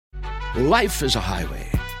Life is a highway,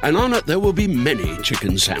 and on it there will be many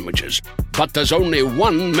chicken sandwiches. But there's only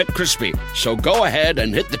one McCrispy. So go ahead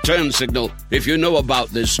and hit the turn signal if you know about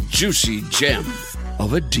this juicy gem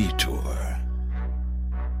of a detour.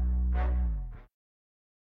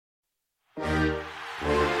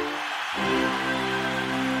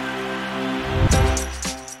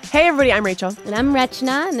 Hey everybody, I'm Rachel. And I'm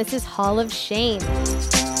Rachna, and this is Hall of Shame.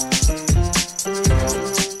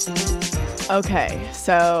 Okay,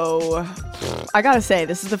 so I gotta say,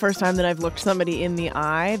 this is the first time that I've looked somebody in the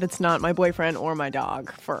eye that's not my boyfriend or my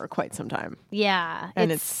dog for quite some time. Yeah.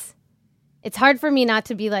 And it's hard for me not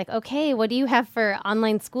to be like, okay, what do you have for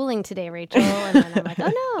online schooling today, Rachel? And then I'm like,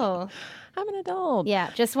 oh no. I'm an adult. Yeah,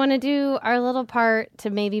 just want to do our little part to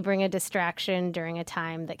maybe bring a distraction during a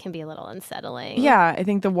time that can be a little unsettling. Yeah, I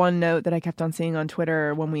think the one note that I kept on seeing on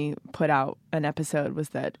Twitter when we put out an episode was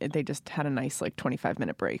that they just had a nice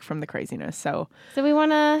 25-minute break from the craziness. So we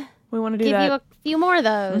want to do give that. you a few more of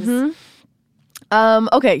those. Mm-hmm.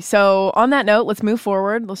 Okay, so on that note, let's move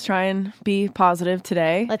forward. Let's try and be positive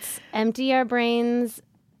today. Let's empty our brains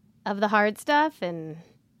of the hard stuff and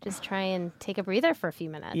just try and take a breather for a few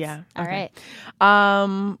minutes. Yeah. All right.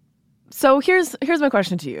 So here's my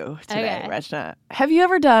question to you today, Rachna. Have you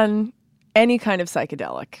ever done any kind of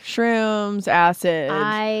psychedelic? Shrooms, acid?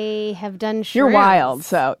 I have done shrooms. You're wild.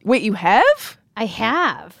 So wait, you have? I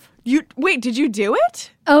have. Did you do it?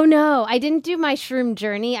 Oh no, I didn't do my shroom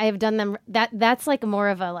journey. I have done them. That's more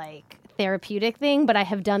of a therapeutic thing, but I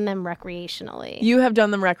have done them recreationally. You have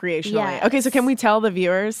done them recreationally. Yes. Okay, so can we tell the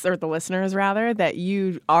viewers, or the listeners rather, that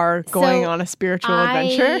you are going on a spiritual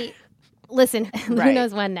adventure? Listen, who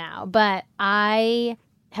knows when now, but I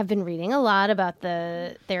have been reading a lot about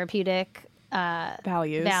the therapeutic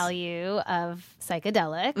value of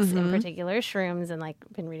psychedelics, in particular shrooms, and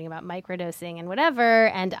been reading about microdosing and whatever.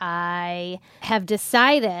 And I have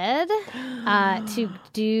decided to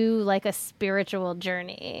do a spiritual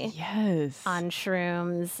journey. Yes. On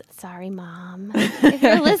shrooms. Sorry, Mom, if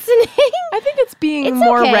you're listening. I think it's being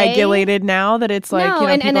more regulated now that it's people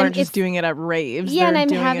aren't just doing it at raves. Yeah, and I'm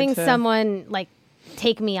having someone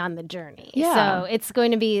take me on the journey. Yeah. So it's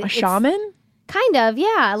going to be a shaman? Kind of,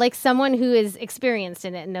 yeah. Someone who is experienced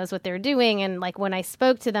in it and knows what they're doing. And when I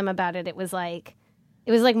spoke to them about it, it was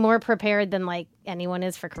more prepared than anyone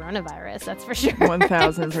is for coronavirus. That's for sure.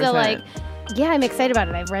 1,000%. So yeah, I'm excited about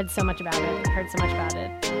it. I've read so much about it. I've heard so much about it.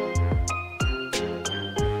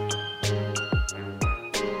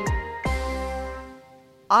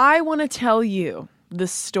 I want to tell you the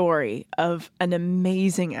story of an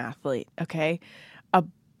amazing athlete, okay? A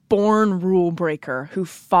born rule breaker who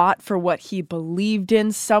fought for what he believed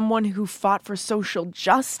in, someone who fought for social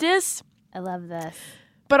justice. I love this.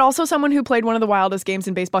 But also someone who played one of the wildest games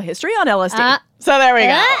in baseball history on LSD. So there we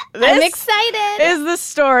go. I'm excited. Is the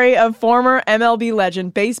story of former MLB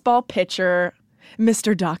legend, baseball pitcher,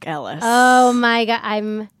 Mr. Doc Ellis. Oh my God.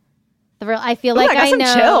 I feel like I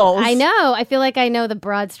know. Chills. I know. I feel like I know the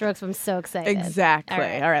broad strokes. I'm so excited.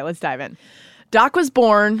 Exactly. All right, let's dive in. Doc was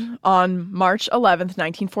born on March 11th,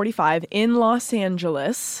 1945 in Los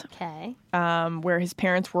Angeles. Okay. Where his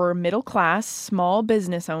parents were middle class, small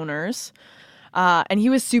business owners. And he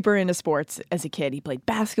was super into sports as a kid. He played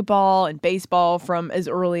basketball and baseball from as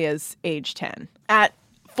early as age 10. At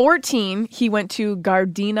 14, he went to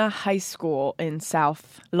Gardena High School in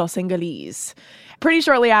South Los Angeles. Pretty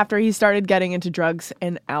shortly after, he started getting into drugs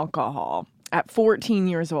and alcohol. At 14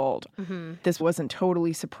 years old. This wasn't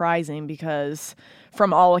totally surprising because,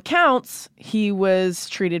 from all accounts, he was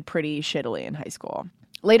treated pretty shittily in high school.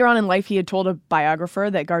 Later on in life, he had told a biographer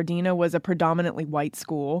that Gardena was a predominantly white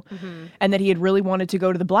school and that he had really wanted to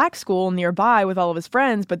go to the black school nearby with all of his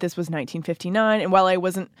friends, but this was 1959. And while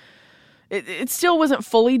it still wasn't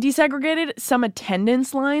fully desegregated, some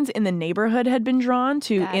attendance lines in the neighborhood had been drawn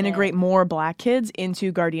to integrate more black kids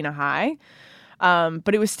into Gardena High.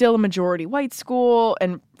 But it was still a majority white school,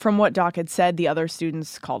 and from what Doc had said, the other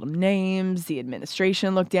students called him names, the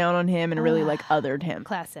administration looked down on him and really othered him.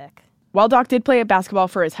 Classic. While Doc did play at basketball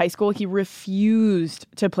for his high school, he refused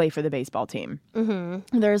to play for the baseball team.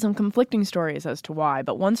 There are some conflicting stories as to why,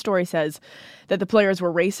 but one story says that the players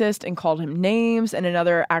were racist and called him names, and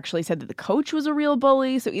another actually said that the coach was a real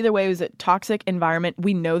bully. So either way, it was a toxic environment.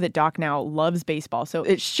 We know that Doc now loves baseball, so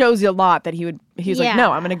it shows you a lot that he was like,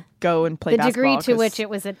 no, I'm going to go and play basketball. The degree to which it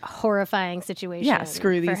was a horrifying situation. Yeah,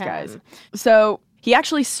 screw these guys. So he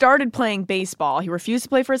actually started playing baseball. He refused to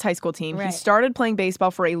play for his high school team. Right. He started playing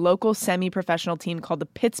baseball for a local semi-professional team called the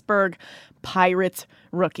Pittsburgh Pirates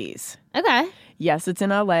Rookies. Okay. Yes, it's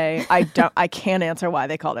in LA. I can't answer why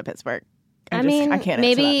they called it Pittsburgh. I can't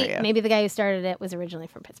answer that for you. Maybe the guy who started it was originally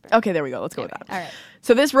from Pittsburgh. Okay, there we go. Let's go with that. All right.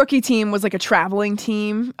 So this rookie team was like a traveling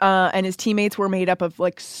team, and his teammates were made up of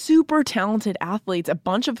like super talented athletes, a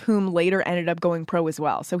bunch of whom later ended up going pro as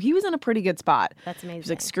well. So he was in a pretty good spot. That's amazing. He was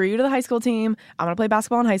like, screw you to the high school team. I'm going to play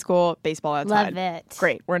basketball in high school, baseball outside. Love it.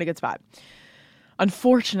 Great. We're in a good spot.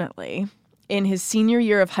 Unfortunately, in his senior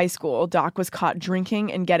year of high school, Doc was caught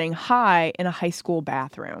drinking and getting high in a high school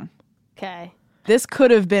bathroom. Okay. This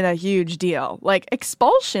could have been a huge deal, like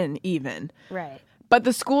expulsion even. Right. But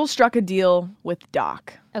the school struck a deal with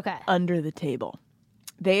Doc. Okay. Under the table.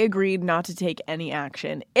 They agreed not to take any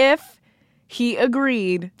action if he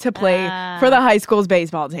agreed to play for the high school's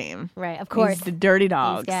baseball team. Right, of course. These the dirty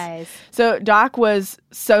dogs. These guys. So Doc was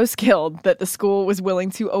so skilled that the school was willing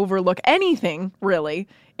to overlook anything, really,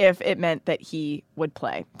 if it meant that he would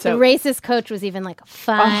play. So the racist coach was even like,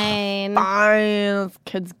 fine. Fine. This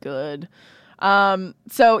kid's good.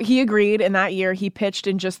 So he agreed, and that year he pitched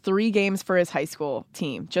in just 3 games for his high school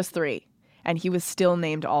team, just 3. And he was still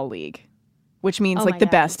named All-League, which means the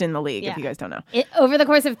best in the league, if you guys don't know. Over the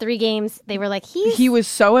course of 3 games, they were like, he was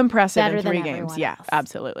so impressive in 3 games. Else. Yeah,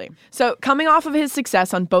 absolutely. So coming off of his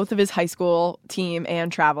success on both of his high school team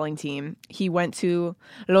and traveling team, he went to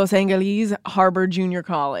Los Angeles Harbor Junior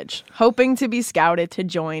College, hoping to be scouted to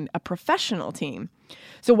join a professional team.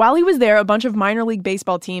 So while he was there, a bunch of minor league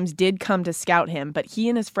baseball teams did come to scout him, but he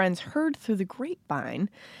and his friends heard through the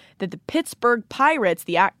grapevine that the Pittsburgh Pirates,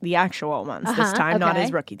 the actual ones this time, not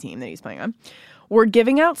his rookie team that he's playing on, were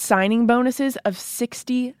giving out signing bonuses of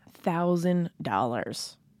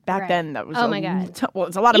 $60,000. Back then, that was well,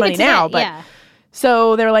 it's a lot of money now, but... Yeah.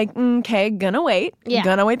 So they're like, okay, gonna wait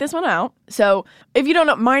this one out. So if you don't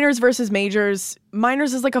know, minors versus majors,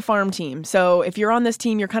 minors is like a farm team. So if you're on this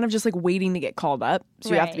team, you're kind of just like waiting to get called up. So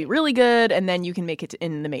you have to be really good, and then you can make it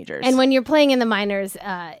in the majors. And when you're playing in the minors,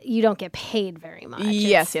 you don't get paid very much.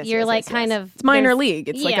 Yes. You're kind of... It's minor league.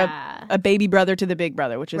 It's like a baby brother to the big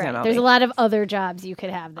brother, which is MLB. There's a lot of other jobs you could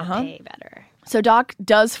have that pay better. So Doc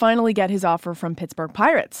does finally get his offer from Pittsburgh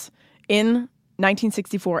Pirates in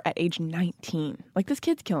 1964 at age 19. Like, this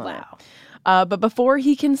kid's killing it. But before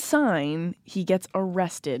he can sign, he gets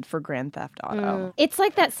arrested for Grand Theft Auto. It's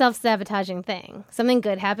like that self-sabotaging thing. Something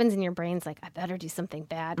good happens and your brain's like, I better do something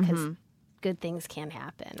bad because good things can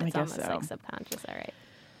happen. It's almost like subconscious. All right.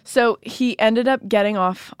 So he ended up getting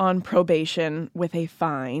off on probation with a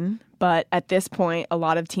fine. But at this point, a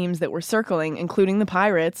lot of teams that were circling, including the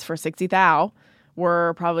Pirates for 60,000,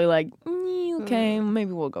 were probably like, okay,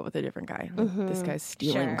 maybe we'll go with a different guy. This guy's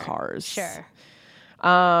stealing cars. Sure.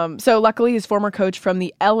 So luckily, his former coach from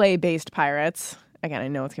the LA-based Pirates, again, I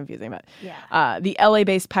know it's confusing, but the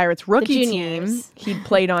LA-based Pirates rookie team he'd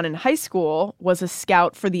played on in high school was a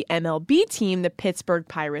scout for the MLB team, the Pittsburgh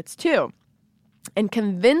Pirates, too, and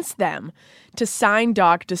convinced them to sign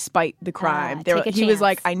Doc despite the crime. He was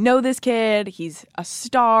like, I know this kid. He's a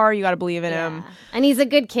star. You got to believe in him. And he's a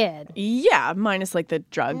good kid. Yeah, minus like the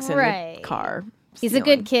drugs and the car. He's a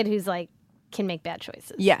good kid who's like, can make bad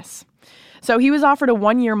choices. Yes. So he was offered a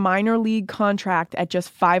 1-year minor league contract at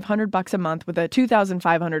just $500 a month with a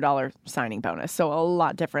 $2,500 signing bonus. So a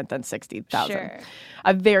lot different than $60,000. Sure.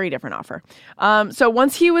 A very different offer. So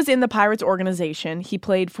once he was in the Pirates organization, he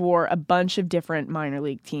played for a bunch of different minor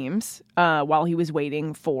league teams while he was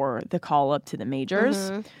waiting for the call up to the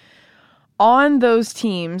majors. On those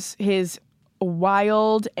teams, his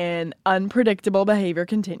wild and unpredictable behavior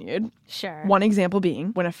continued. Sure. One example being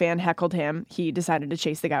when a fan heckled him, he decided to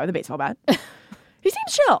chase the guy with a baseball bat. He seemed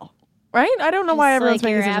chill, right? I don't know why everyone's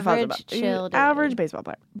making such a fuss about it. Average baseball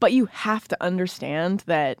player. But you have to understand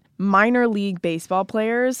that minor league baseball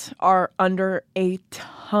players are under a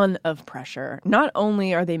ton of pressure. Not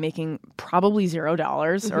only are they making probably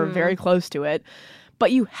 $0 or very close to it,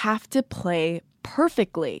 but you have to play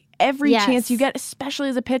perfectly every chance you get, especially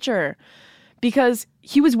as a pitcher. Because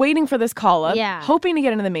he was waiting for this call-up, hoping to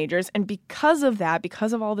get into the majors. And because of that,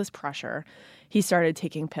 because of all this pressure, he started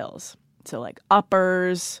taking pills. So like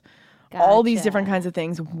uppers, all these different kinds of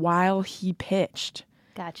things while he pitched.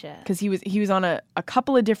 Gotcha. Because he was on a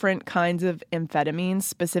couple of different kinds of amphetamines,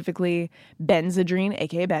 specifically Benzedrine,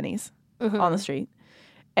 a.k.a. Bennies, on the street.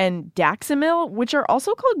 And Daxamil, which are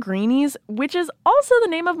also called greenies, which is also the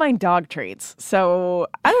name of my dog treats. So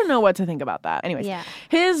I don't know what to think about that. Anyways,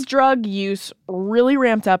 his drug use really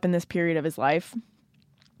ramped up in this period of his life,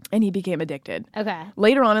 and he became addicted. Okay.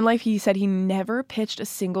 Later on in life, he said he never pitched a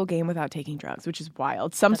single game without taking drugs, which is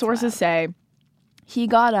wild. Some sources say he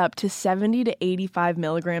got up to 70 to 85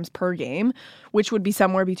 milligrams per game, which would be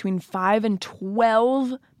somewhere between 5 and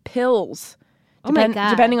 12 pills. Oh my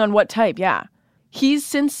God. Depending on what type, He's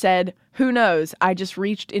since said, "Who knows? I just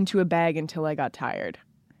reached into a bag until I got tired."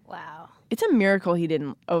 Wow. It's a miracle he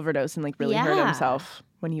didn't overdose and really hurt himself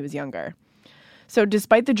when he was younger. So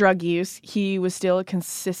despite the drug use, he was still a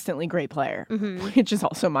consistently great player, which is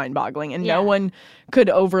also mind-boggling. And no one could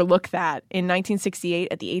overlook that. In 1968,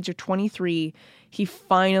 at the age of 23, he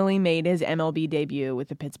finally made his MLB debut with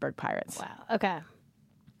the Pittsburgh Pirates. Wow. Okay.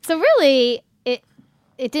 So really, it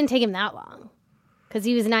didn't take him that long because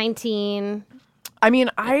he was 19. I mean,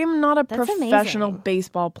 I'm not a professional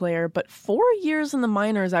baseball player, but 4 years in the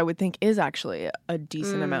minors, I would think, is actually a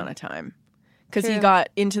decent amount of time. Because he got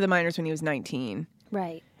into the minors when he was 19.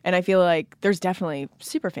 Right. And I feel like there's definitely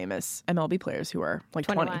super famous MLB players who are like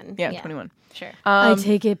 20. Yeah, 21. Sure. I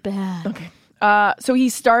take it back. Okay. So he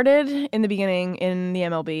started in the beginning in the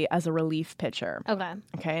MLB as a relief pitcher. Okay.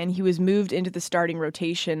 And he was moved into the starting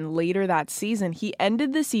rotation later that season. He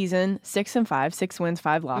ended the season 6-5, 6 wins,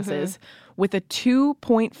 5 losses, with a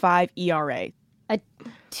 2.5 ERA. A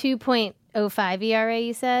 2.05 ERA,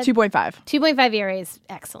 you said? 2.5. 2.5 ERA is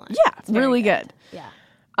excellent. Yeah, really good. Yeah.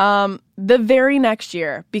 The very next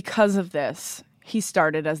year, because of this, he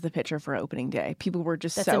started as the pitcher for opening day. People were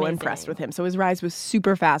just so impressed with him. So his rise was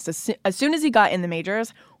super fast. As soon as he got in the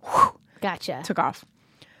majors, took off.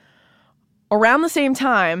 Around the same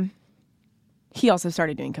time, he also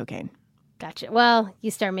started doing cocaine. Gotcha. Well,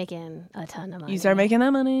 you start making a ton of money. You start making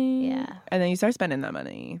that money. Yeah. And then you start spending that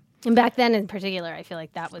money. And back then in particular, I feel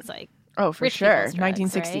like that was like... Oh, for sure. Drugs,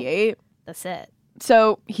 1968. Right? That's it.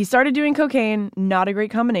 So he started doing cocaine, not a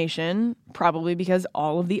great combination, probably because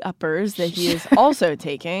all of the uppers that he is also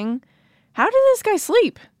taking. How did this guy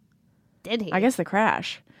sleep? Did he? I guess the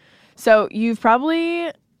crash. So you've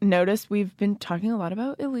probably noticed we've been talking a lot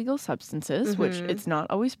about illegal substances, which it's not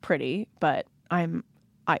always pretty, but I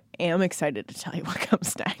am excited to tell you what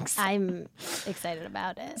comes next. I'm excited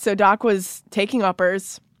about it. So Doc was taking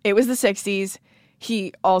uppers. It was the 60s.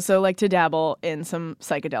 He also liked to dabble in some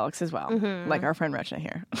psychedelics as well, like our friend Rachna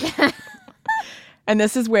here. And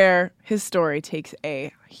this is where his story takes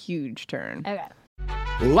a huge turn. Okay.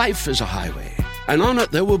 Life is a highway, and on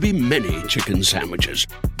it there will be many chicken sandwiches.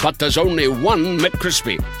 But there's only one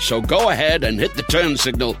McCrispy. So go ahead and hit the turn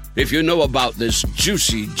signal if you know about this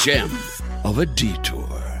juicy gem of a detour.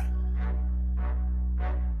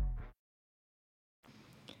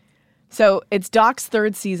 So it's Doc's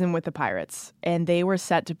third season with the Pirates, and they were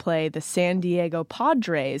set to play the San Diego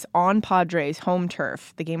Padres on Padres home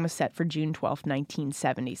turf. The game was set for June 12th,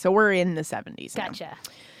 1970. So we're in the 70s now. Gotcha.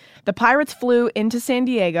 The Pirates flew into San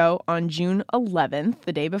Diego on June 11th,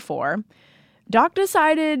 the day before. Doc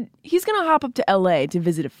decided he's going to hop up to L.A. to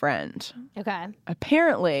visit a friend. Okay.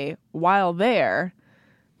 Apparently, while there...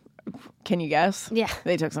 Can you guess? Yeah.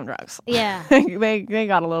 They took some drugs. Yeah. they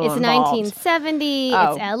got a little involved. It's 1970.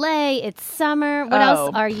 It's LA. It's summer. What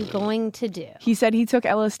else are you going to do? He said he took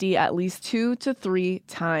LSD at least 2 to 3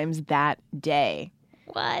 times that day.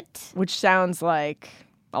 What? Which sounds like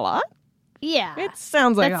a lot? Yeah. It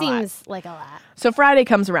sounds like a lot. That seems like a lot. So Friday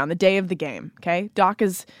comes around, the day of the game, okay? Doc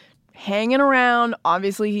is hanging around.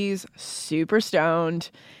 Obviously, he's super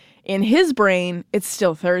stoned. In his brain, it's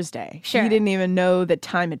still Thursday. Sure. He didn't even know that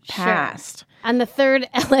time had passed. Sure. On the third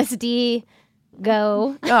LSD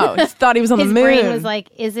go. Oh, he thought he was on the moon. His brain was like,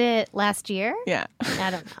 is it last year? Yeah.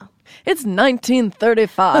 I don't know. It's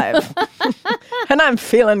 1935. And I'm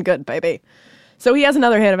feeling good, baby. So he has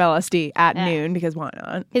another hit of LSD at noon because why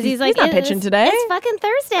not? Because he's like, not pitching today. It's fucking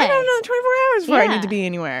Thursday. I don't know, 24 hours before I need to be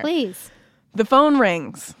anywhere. Please. The phone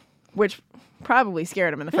rings, which... probably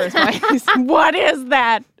scared him in the first place. What is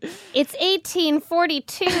that? It's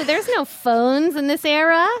 1842. There's no phones in this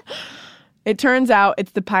era. It turns out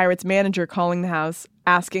it's the Pirates manager calling the house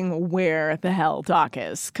asking where the hell Doc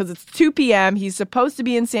is. Because it's 2 p.m. He's supposed to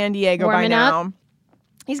be in San Diego by now.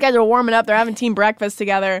 These guys are warming up. They're having team breakfast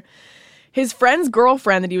together. His friend's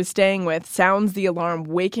girlfriend that he was staying with sounds the alarm,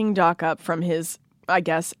 waking Doc up from his, I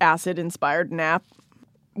guess, acid-inspired nap,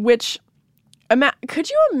 which... could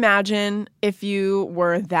you imagine if you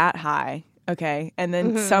were that high, okay, and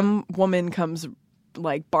then some woman comes,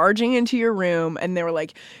 like, barging into your room, and they were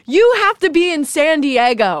like, you have to be in San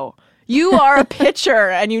Diego. You are a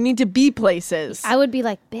pitcher, and you need to be places. I would be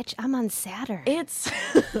like, bitch, I'm on Saturn. It's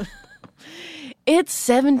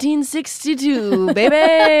 1762,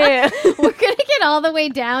 baby. We're going to get all the way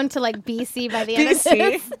down to, like, BC by the end of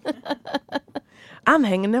this. I'm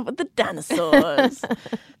hanging out with the dinosaurs.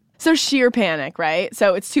 So sheer panic, right?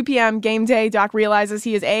 So it's 2 p.m., game day. Doc realizes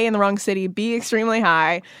he is A, in the wrong city, B, extremely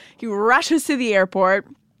high. He rushes to the airport.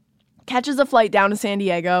 catches a flight down to San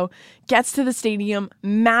Diego, gets to the stadium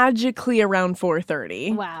magically around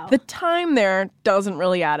 4:30. Wow. The time there doesn't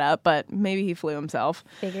really add up, but maybe he flew himself.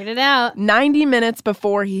 Figured it out. 90 minutes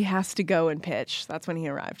before he has to go and pitch. That's when he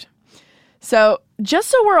arrived. So just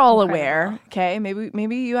so we're all aware, okay,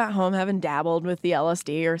 maybe you at home haven't dabbled with the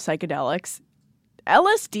LSD or psychedelics.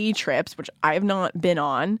 LSD trips, which I have not been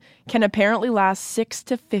on, can apparently last 6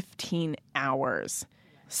 to 15 hours.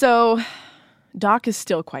 So Doc is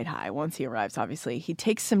still quite high once he arrives, obviously. He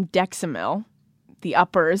takes some Dexamyl, the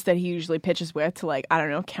uppers that he usually pitches with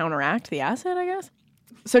to, counteract the acid, I guess.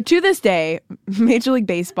 So to this day, Major League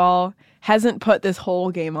Baseball hasn't put this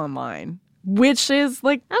whole game online, which is,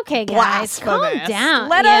 okay, guys, calm down.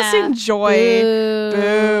 Let us enjoy.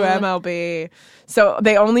 Boo, MLB. So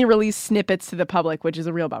they only release snippets to the public, which is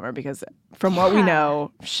a real bummer because from what we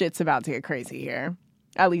know, shit's about to get crazy here,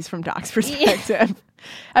 at least from Doc's perspective.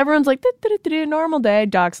 Everyone's like, normal day.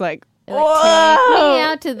 Doc's like, take me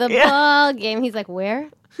out to the ball game. He's like, where?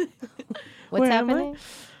 What's happening?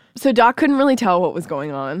 So Doc couldn't really tell what was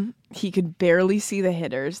going on. He could barely see the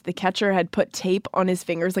hitters. The catcher had put tape on his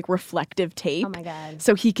fingers, reflective tape. Oh, my God.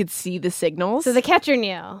 So he could see the signals. So the catcher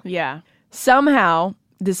knew. Yeah. Somehow,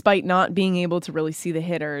 despite not being able to really see the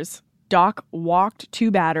hitters, Doc walked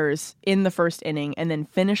 2 batters in the first inning and then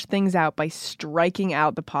finished things out by striking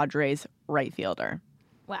out the Padres' right fielder.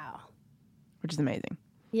 Wow. Which is amazing.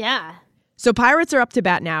 Yeah. So Pirates are up to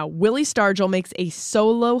bat now. Willie Stargell makes a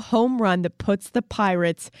solo home run that puts the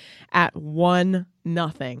Pirates at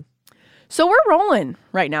 1-0. So we're rolling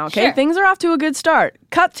right now, okay? Sure. Things are off to a good start.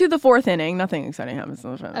 Cut to the 4th inning. Nothing exciting happens.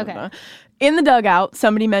 Okay. In the dugout,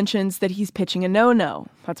 somebody mentions that he's pitching a no-no.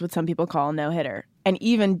 That's what some people call a no-hitter. And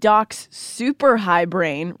even Doc's super high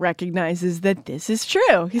brain recognizes that this is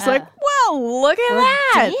true. He's like, well, look at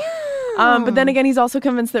that. Damn. But then again, he's also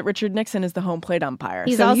convinced that Richard Nixon is the home plate umpire.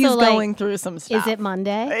 He's going through some stuff. Is it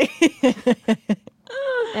Monday?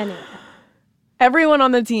 Anyway. Everyone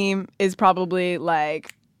on the team is probably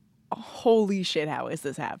like, holy shit, how is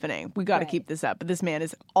this happening? We got to keep this up. But this man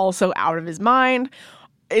is also out of his mind.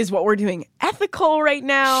 Is what we're doing ethical right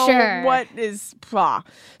now? Sure. What is...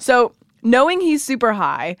 So knowing he's super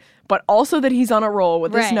high, but also that he's on a roll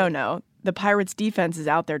with this no-no, the Pirates' defense is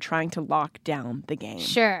out there trying to lock down the game.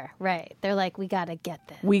 Sure, right. They're like, we got to get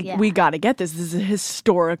this. We got to get this. This is a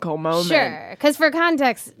historical moment. Sure, because for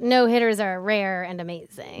context, no-hitters are rare and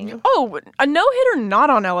amazing. Oh, a no-hitter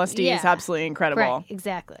not on LSD is absolutely incredible. Right,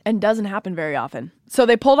 exactly. And doesn't happen very often. So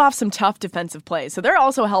they pulled off some tough defensive plays. So they're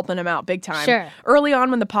also helping him out big time. Sure. Early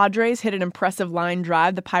on when the Padres hit an impressive line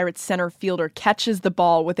drive, the Pirates center fielder catches the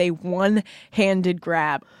ball with a one-handed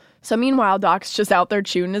grab. So meanwhile, Doc's just out there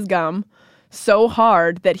chewing his gum so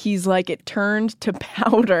hard that he's like, it turned to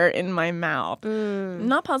powder in my mouth.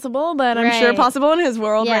 Not possible, but I'm sure possible in his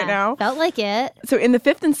world right now. Felt like it. So in the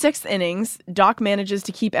 5th and 6th innings, Doc manages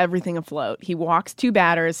to keep everything afloat. He walks 2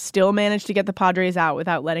 batters, still managed to get the Padres out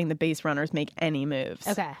without letting the base runners make any moves.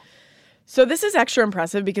 Okay. So this is extra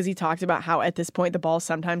impressive because he talked about how at this point the ball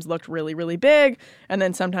sometimes looked really, really big and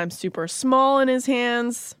then sometimes super small in his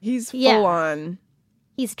hands. He's full on.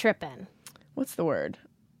 He's tripping. What's the word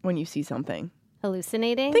when you see something?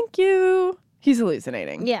 Hallucinating? Thank you. He's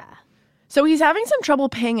hallucinating. Yeah. So he's having some trouble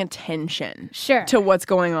paying attention to what's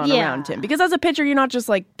going on around him. Because as a pitcher, you're not just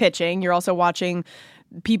like pitching, you're also watching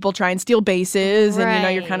people try and steal bases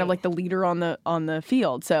and you're kind of like the leader on the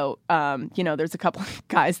field. So there's a couple of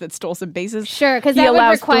guys that stole some bases. Sure, because that would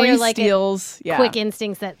require like steals, quick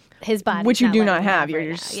instincts that his body, which you do not have.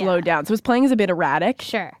 You're slowed down. So his playing is a bit erratic.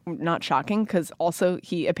 Sure, not shocking because also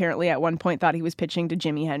he apparently at one point thought he was pitching to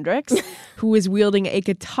Jimi Hendrix, who was wielding a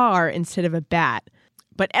guitar instead of a bat.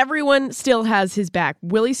 But everyone still has his back.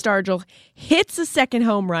 Willie Stargell hits a second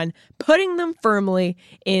home run, putting them firmly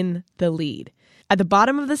in the lead. At the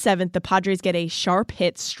bottom of the 7th, the Padres get a sharp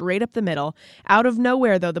hit straight up the middle. Out of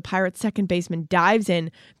nowhere, though, the Pirates' second baseman dives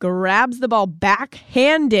in, grabs the ball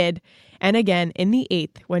backhanded, and again, in the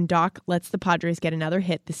 8th, when Doc lets the Padres get another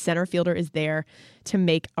hit, the center fielder is there to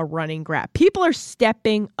make a running grab. People are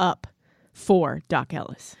stepping up for Doc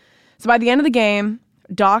Ellis. So by the end of the game,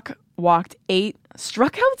 Doc walked 8,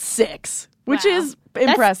 struck out 6, which is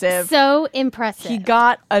impressive. That's so impressive. He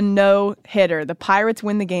got a no-hitter. The Pirates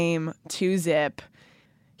win the game 2-0.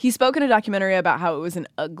 He spoke in a documentary about how it was an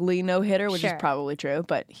ugly no-hitter, which is probably true,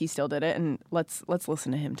 but he still did it. And let's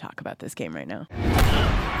listen to him talk about this game right now.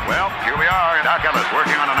 Well, here we are, Doc Ellis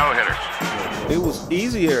working on a no-hitter. It was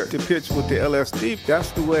easier to pitch with the LSD. That's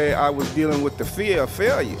the way I was dealing with the fear of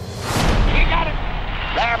failure. He got it.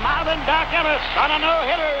 They're mouthing Doc Ellis on a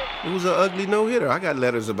no-hitter. It was an ugly no-hitter. I got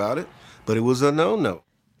letters about it, but it was a no-no.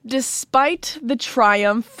 Despite the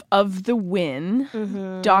triumph of the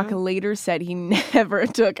win, Doc later said he never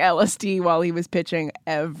took LSD while he was pitching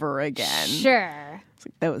ever again. Sure.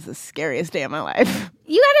 That was the scariest day of my life.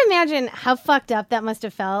 You gotta imagine how fucked up that must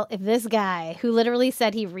have felt if this guy, who literally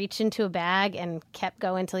said he reached into a bag and kept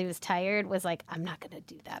going until he was tired, was like, I'm not gonna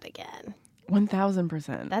do that again.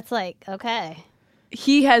 1,000%. That's like, okay.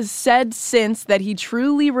 He has said since that he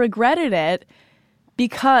truly regretted it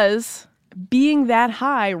because being that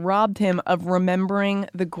high robbed him of remembering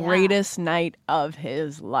the greatest night of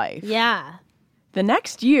his life. Yeah. The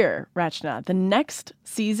next year, Rachna, the next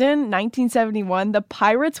season, 1971, the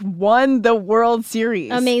Pirates won the World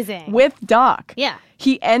Series. Amazing. With Doc. Yeah.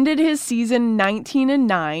 He ended his season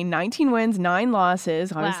 19-9, 19 wins, 9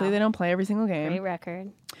 losses. Obviously, Wow. They don't play every single game. Great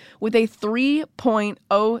record. With a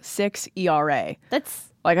 3.06 ERA. That's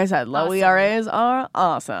Like I said, low awesome. ERAs are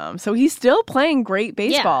awesome. So he's still playing great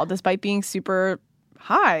baseball despite being super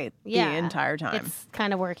high the entire time. It's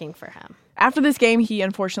kind of working for him. After this game, he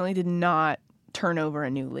unfortunately did not turn over a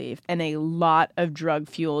new leaf, and a lot of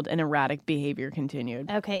drug-fueled and erratic behavior continued.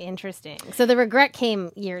 Okay, interesting. So the regret came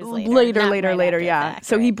years later. Later, yeah. Fact,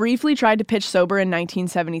 So right? he briefly tried to pitch sober in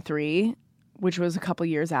 1973, which was a couple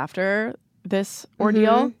years after this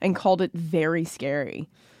ordeal, and called it very scary.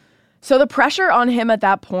 So the pressure on him at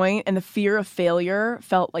that point and the fear of failure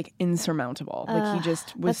felt like insurmountable. Like he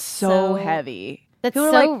just was so heavy. That's People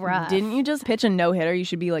were so like, rough. Didn't you just pitch a no-hitter? You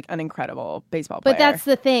should be like an incredible baseball player. But that's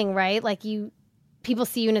the thing, right? Like people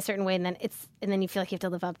see you in a certain way, and then you feel like you have to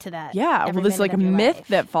live up to that. Yeah, every well, this like minute of your myth life.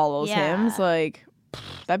 that follows him is Yeah. like,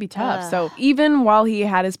 that'd be tough. So even while he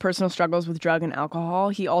had his personal struggles with drug and alcohol,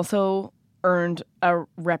 he also earned a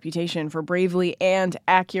reputation for bravely and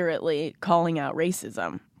accurately calling out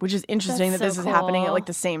racism, which is interesting That's that this so is happening at cool. like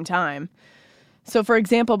the same time. So, for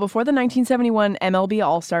example, before the 1971 MLB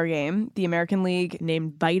All-Star Game, the American League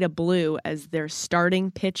named Vida Blue as their starting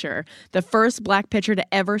pitcher, the first black pitcher to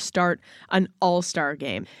ever start an All-Star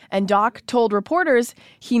Game. And Doc told reporters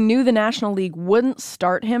he knew the National League wouldn't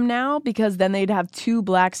start him now because then they'd have 2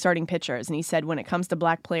 black starting pitchers. And he said when it comes to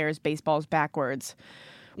black players, baseball's backwards,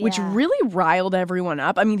 which really riled everyone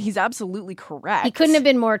up. I mean, he's absolutely correct. He couldn't have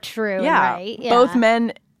been more true. Yeah, Right? Yeah. Both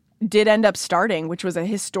men did end up starting, which was a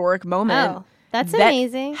historic moment. Oh, that's that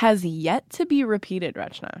amazing. Has yet to be repeated,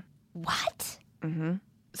 Rachna. What?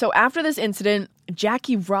 So after this incident,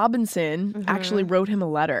 Jackie Robinson actually wrote him a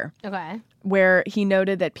letter Okay. where he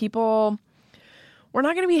noted that people were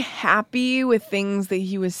not going to be happy with things that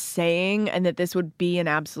he was saying and that this would be an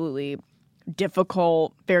absolutely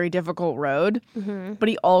difficult, very difficult road. But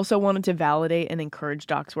he also wanted to validate and encourage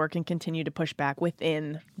Doc's work and continue to push back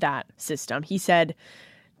within that system. He said,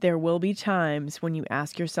 there will be times when you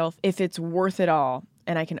ask yourself if it's worth it all.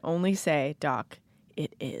 And I can only say, Doc,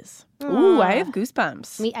 it is. Ooh, I have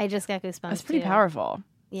goosebumps. I just got goosebumps. That's pretty too. powerful.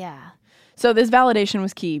 Yeah. So this validation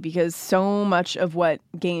was key because so much of what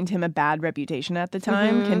gained him a bad reputation at the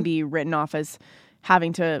time can be written off as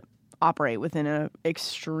having to operate within an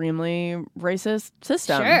extremely racist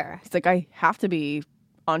system. Sure. It's like, I have to be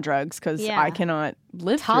on drugs because Yeah. I cannot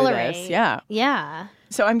live Tolerate. through this. Yeah. Yeah.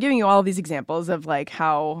 So I'm giving you all of these examples of like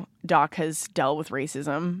how Doc has dealt with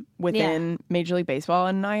racism within Major League Baseball,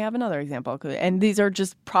 and I have another example. And these are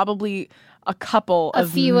just probably a couple A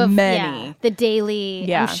of few of many. the daily.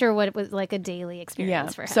 Yeah. I'm sure what it was like a daily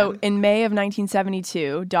experience for him. So in May of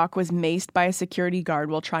 1972, Doc was maced by a security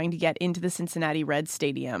guard while trying to get into the Cincinnati Reds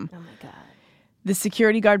stadium. oh my god. The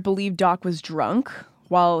security guard believed Doc was drunk,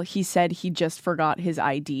 while he said he just forgot his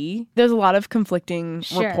ID. There's a lot of conflicting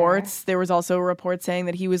Sure. reports. There was also a report saying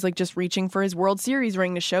that he was like just reaching for his World Series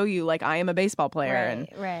ring to show you, like, I am a baseball player. And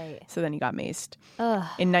Right. so then he got maced. Ugh.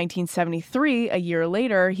 In 1973, a year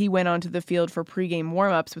later, he went onto the field for pregame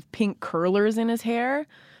warm-ups with pink curlers in his hair.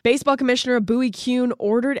 Baseball commissioner Bowie Kuhn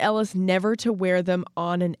ordered Ellis never to wear them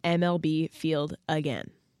on an MLB field again.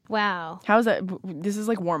 Wow. How's that? This is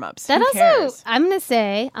like warm-ups. That Who also, cares? I'm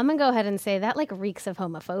gonna go ahead and say that like reeks of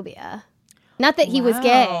homophobia. Not that he was Wow.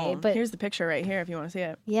 gay, but Here's the picture right here if you want to see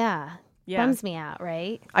it. yeah, Yeah. bums me out,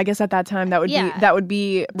 right? I guess at that time that would Yeah.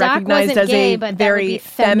 be Doc recognized wasn't as gay, a but that would very be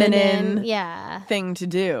feminine Yeah. thing to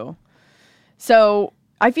do. So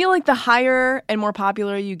I feel like the higher and more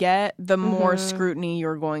popular you get, the more scrutiny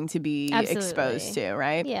you're going to be exposed to,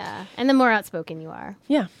 right? Yeah. And the more outspoken you are.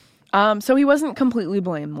 Yeah. So he wasn't completely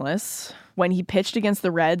blameless. When he pitched against the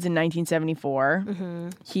Reds in 1974,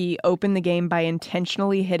 he opened the game by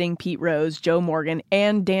intentionally hitting Pete Rose, Joe Morgan,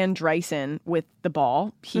 and Dan Dreisen with the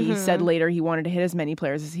ball. He said later he wanted to hit as many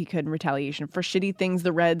players as he could in retaliation for shitty things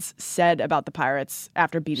the Reds said about the Pirates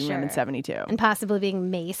after beating them in Sure. 72. And possibly being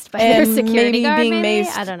maced by And their security maybe guard, being maybe?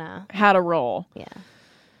 maced I don't know. had a role. Yeah.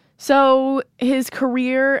 So his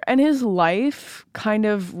career and his life kind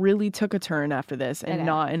of really took a turn after this, and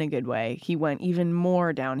not in a good way. He went even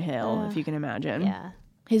more downhill, if you can imagine. Yeah.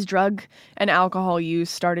 His drug and alcohol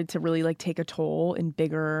use started to really like take a toll in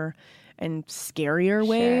bigger and scarier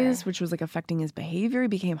ways, which was like affecting his behavior. He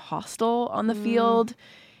became hostile on the field.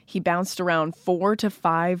 He bounced around 4 to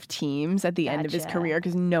 5 teams at the end of his career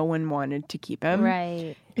because no one wanted to keep him.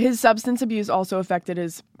 Right. His substance abuse also affected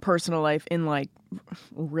his personal life in like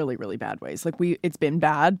really, really bad ways. Like it's been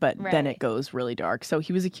bad, but then it goes really dark. So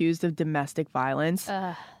he was accused of domestic violence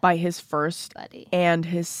by his first and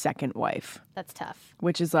his second wife. That's tough.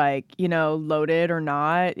 Which is like, you know, loaded or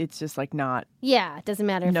not. It's just like not. Yeah, it doesn't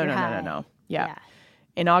matter if you're high. No. Yeah.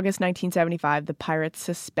 In August 1975, the Pirates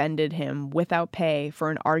suspended him without pay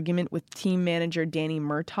for an argument with team manager Danny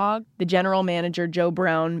Murtaugh. The general manager, Joe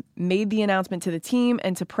Brown, made the announcement to the team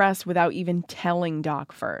and to press without even telling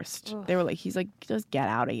Doc first. They were like, he's like, just get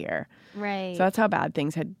out of here. Right. So that's how bad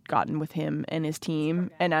things had gotten with him and his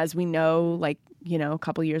team. And as we know, like, you know, a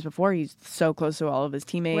couple years before, he's so close to all of his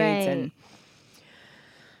teammates. And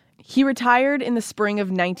he retired in the spring of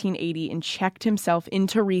 1980 and checked himself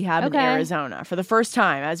into rehab in Arizona for the first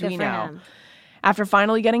time, as we know. Him. After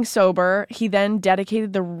finally getting sober, he then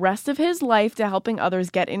dedicated the rest of his life to helping others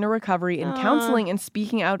get into recovery and counseling and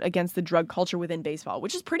speaking out against the drug culture within baseball,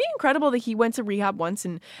 which is pretty incredible that he went to rehab once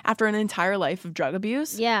and after an entire life of drug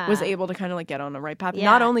abuse was able to kind of like get on the right path.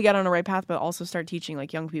 Not only get on the right path, but also start teaching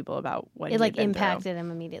like young people about what it like impacted him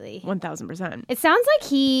immediately. 1,000%. It sounds like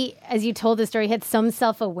he, as you told the story, had some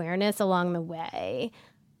self-awareness along the way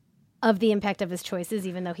of the impact of his choices,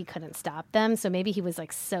 even though he couldn't stop them. So maybe he was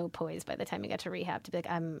like so poised by the time he got to rehab to be like,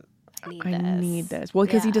 I need this. Well,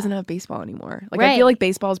 because he doesn't have baseball anymore. Like I feel like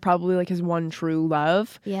baseball is probably like his one true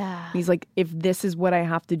love. Yeah. He's like, if this is what I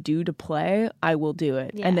have to do to play, I will do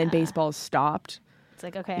it. And then baseball stopped. It's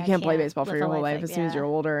like, okay, you can't play baseball for your whole life as soon as you're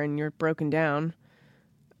older and you're broken down.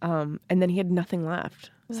 And then he had nothing left.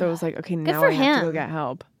 So it was like, okay, now I have to go get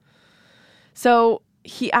help. So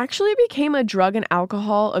he actually became a drug and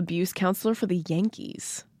alcohol abuse counselor for the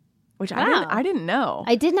Yankees, which I didn't know.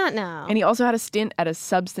 I did not know. And he also had a stint at a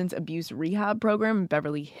substance abuse rehab program in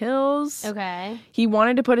Beverly Hills. Okay. He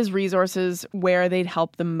wanted to put his resources where they'd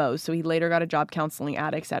help the most, so he later got a job counseling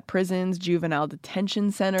addicts at prisons, juvenile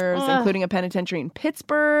detention centers, including a penitentiary in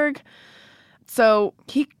Pittsburgh. So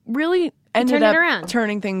he really ended up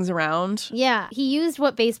turning things around. Yeah. He used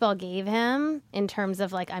what baseball gave him in terms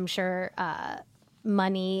of, like, I'm sure,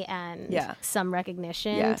 money and some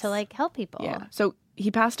recognition to like help people. Yeah. So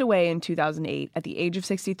he passed away in 2008 at the age of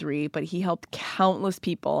 63, but he helped countless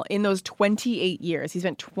people in those 28 years. He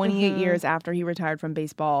spent 28 years after he retired from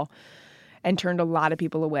baseball and turned a lot of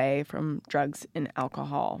people away from drugs and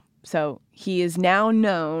alcohol. So he is now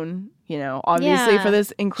known, you know, obviously for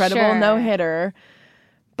this incredible no-hitter.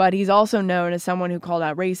 But he's also known as someone who called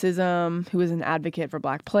out racism, who was an advocate for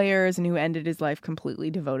Black players, and who ended his life completely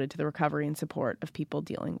devoted to the recovery and support of people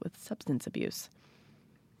dealing with substance abuse.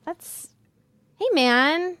 Hey,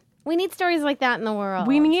 man, we need stories like that in the world.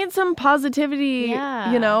 We need some positivity.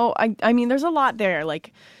 Yeah. You know, I mean, there's a lot there.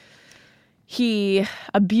 Like, he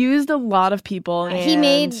abused a lot lot of he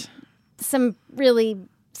made some really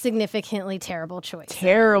significantly terrible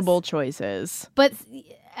choices. But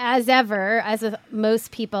as ever, as with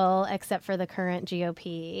most people except for the current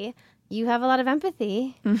GOP, you have a lot of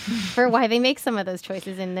empathy for why they make some of those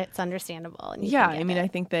choices, and it's understandable. And I mean, I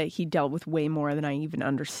think that he dealt with way more than I even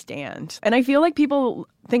understand. And I feel like people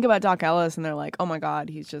think about Doc Ellis and they're like, oh my God,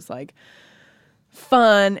 he's just like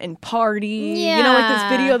fun and party. Yeah. You know, like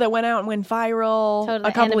this video that went out and went viral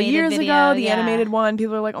a couple of years ago, the animated one.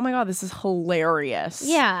 People are like, oh my God, this is hilarious.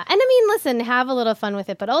 Yeah. And I mean, listen, have a little fun with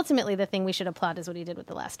it. But ultimately, the thing we should applaud is what he did with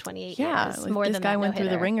the last 28 years. Yeah. Like this guy went through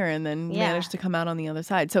the ringer and then managed to come out on the other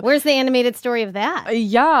side. So where's the animated story of that?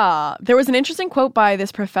 There was an interesting quote by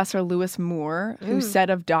this Professor Lewis Moore who said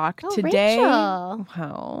of Doc, today. Rachel.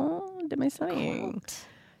 How am I saying?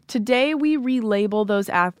 Today, we relabel those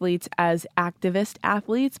athletes as activist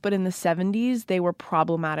athletes, but in the 70s, they were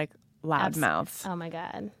problematic loudmouths. Oh, my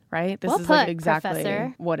God. Right? This well is put, like exactly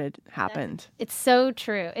Professor. What had happened. It's so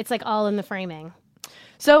true. It's like all in the framing.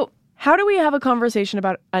 So how do we have a conversation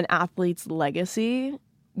about an athlete's legacy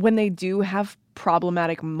when they do have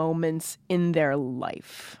problematic moments in their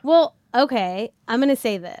life? Well, okay, I'm going to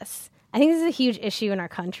say this. I think this is a huge issue in our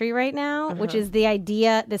country right now, which is the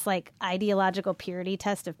idea, this like ideological purity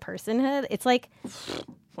test of personhood. It's like...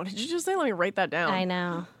 What did you just say? Let me write that down. I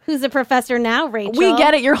know. Who's a professor now, Rachel? We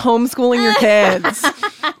get it. You're homeschooling your kids.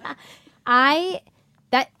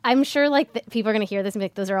 I'm sure like people are going to hear this and be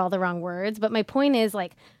like, those are all the wrong words. But my point is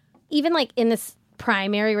like, even like in this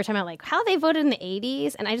primary, we're talking about like how they voted in the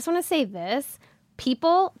 80s. And I just want to say this.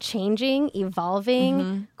 People changing,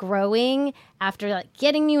 evolving, growing after like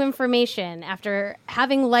getting new information, after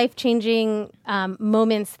having life-changing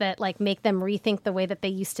moments that like make them rethink the way that they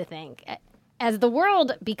used to think. As the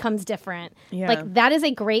world becomes different, like that is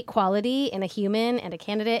a great quality in a human and a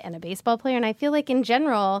candidate and a baseball player. And I feel like in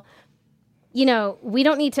general, you know, we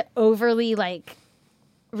don't need to overly like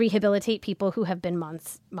rehabilitate people who have been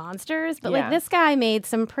monsters, but like this guy made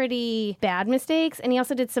some pretty bad mistakes, and he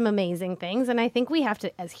also did some amazing things. And I think we have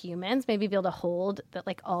to, as humans, maybe be able to hold that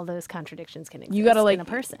like all those contradictions can exist in a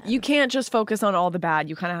person. You can't just focus on all the bad.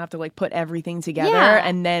 You kind of have to like put everything together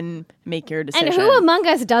and then make your decision. And who among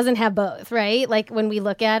us doesn't have both, right? Like when we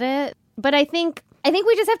look at it. But I think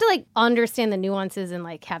we just have to like understand the nuances in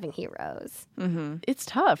like having heroes. It's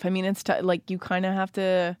tough. I mean, it's like you kind of have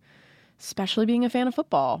to. Especially being a fan of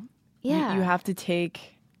football. Yeah. You have to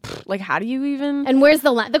take, like, how do you even... And where's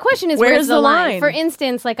the line? The question is, where's the line? For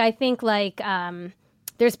instance, like, I think, like,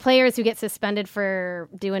 there's players who get suspended for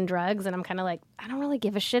doing drugs, and I'm kind of like, I don't really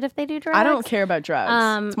give a shit if they do drugs. I don't care about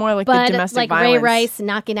drugs. It's more like the domestic violence. Ray Rice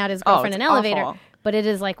knocking out his girlfriend in an elevator. Awful. But it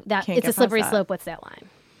is like that. It's a slippery slope. What's that line?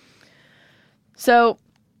 So...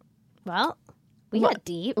 Well, we got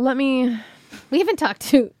deep. We haven't talked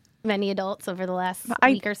to... many adults over the last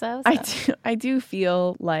week or so. I do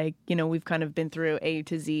feel like, you know, we've kind of been through A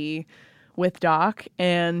to Z with Doc,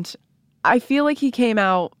 and I feel like he came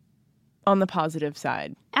out on the positive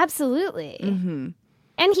side. Absolutely. And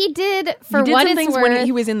he did, for what it's worth. When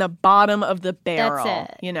he was in the bottom of the barrel,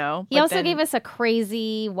 that's it. You know? He also gave us a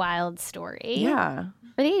crazy, wild story. Yeah.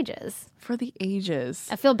 For the ages. For the ages.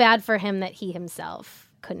 I feel bad for him that he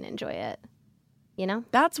himself couldn't enjoy it. You know,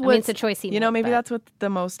 it's a choice he made. You know, maybe that's what the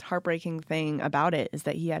most heartbreaking thing about it is,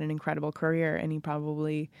 that he had an incredible career and he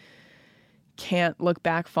probably can't look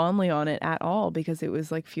back fondly on it at all because it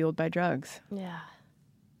was like fueled by drugs. Yeah,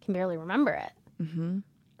 can barely remember it.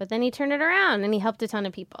 But then he turned it around and he helped a ton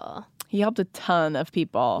of people.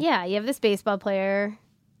 Yeah, you have this baseball player.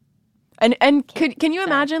 And can you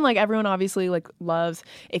imagine, like, everyone obviously like loves,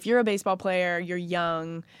 if you're a baseball player, you're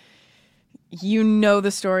young. You know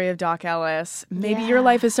the story of Doc Ellis. Maybe your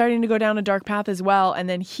life is starting to go down a dark path as well. And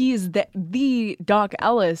then he's the Doc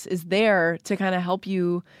Ellis is there to kind of help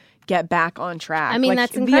you get back on track. I mean, like,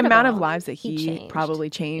 that's incredible. The amount of lives that he probably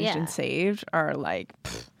changed and saved are like,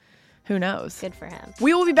 who knows? Good for him.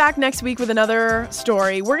 We will be back next week with another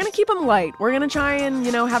story. We're going to keep them light. We're going to try and,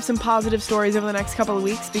 you know, have some positive stories over the next couple of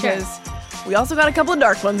weeks because we also got a couple of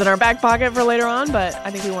dark ones in our back pocket for later on. But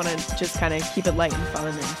I think we want to just kind of keep it light and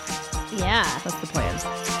fun. Yeah. That's the plan.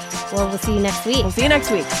 Well, we'll see you next week.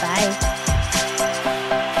 Bye.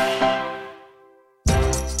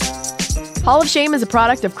 Hall of Shame is a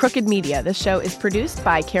product of Crooked Media. This show is produced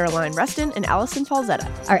by Caroline Reston and Allison Falzetta.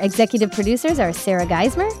 Our executive producers are Sarah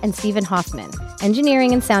Geismer and Stephen Hoffman.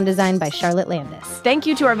 Engineering and sound design by Charlotte Landis. Thank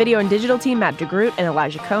you to our video and digital team, Matt DeGroot and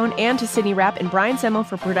Elijah Cohn, and to Sydney Rapp and Brian Semmel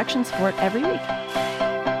for production support every week.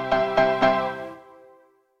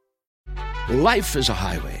 Life is a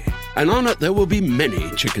highway, and on it there will be many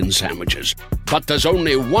chicken sandwiches. But there's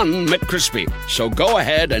only one McCrispy. So go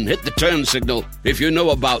ahead and hit the turn signal if you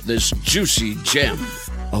know about this juicy gem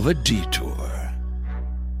of a detour.